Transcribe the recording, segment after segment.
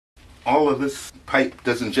all of this pipe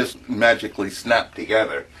doesn't just magically snap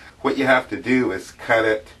together. What you have to do is cut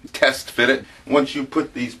it, test fit it. Once you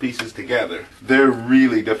put these pieces together, they're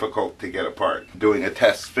really difficult to get apart. Doing a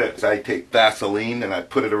test fit, I take Vaseline and I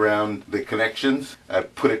put it around the connections, I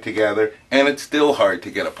put it together, and it's still hard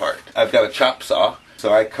to get apart. I've got a chop saw,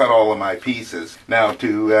 so I cut all of my pieces. Now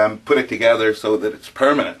to put it together so that it's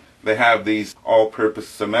permanent, they have these all-purpose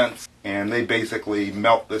cements, and they basically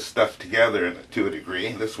melt this stuff together to a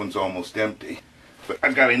degree. This one's almost empty. But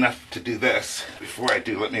I've got enough to do this. Before I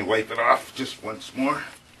do, let me wipe it off just once more.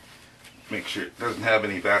 Make sure it doesn't have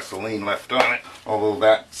any Vaseline left on it. Although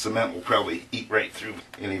that cement will probably eat right through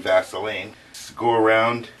any Vaseline. Just go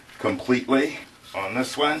around completely on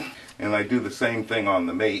this one. And I do the same thing on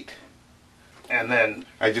the mate. And then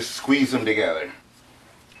I just squeeze them together.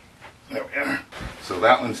 There we are. So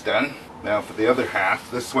that one's done. Now for the other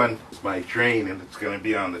half, this one is my drain and it's going to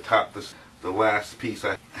be on the top. This the last piece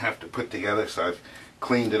I have to put together, so I've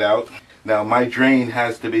cleaned it out. Now my drain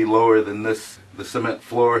has to be lower than the cement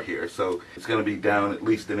floor here, so it's going to be down at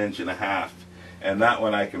least 1.5 inches. And that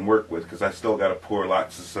one I can work with because I still got to pour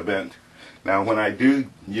lots of cement. Now when I do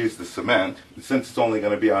use the cement, since it's only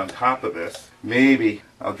going to be on top of this, maybe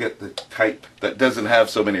I'll get the type that doesn't have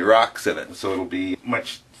so many rocks in it, so it'll be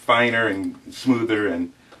much finer and smoother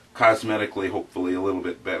and cosmetically hopefully a little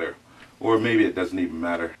bit better. Or maybe it doesn't even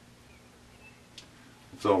matter.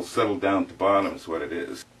 It's all settled down at the bottom is what it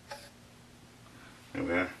is. There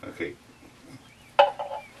we are. Okay.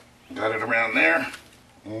 Got it around there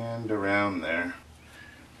and around there.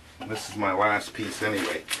 And this is my last piece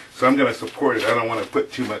anyway. So I'm going to support it. I don't want to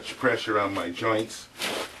put too much pressure on my joints.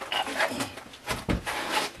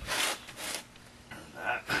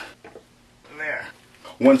 There.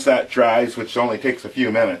 Once that dries, which only takes a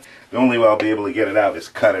few minutes, the only way I'll be able to get it out is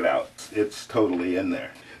cut it out. It's totally in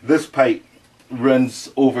there. This pipe runs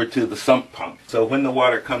over to the sump pump. So when the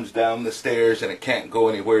water comes down the stairs and it can't go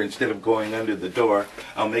anywhere, instead of going under the door,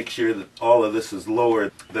 I'll make sure that all of this is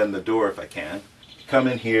lower than the door if I can. Come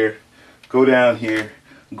in here, go down here,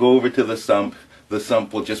 go over to the sump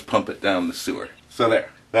will just pump it down the sewer. So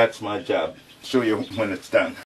there, that's my job. Show you when it's done.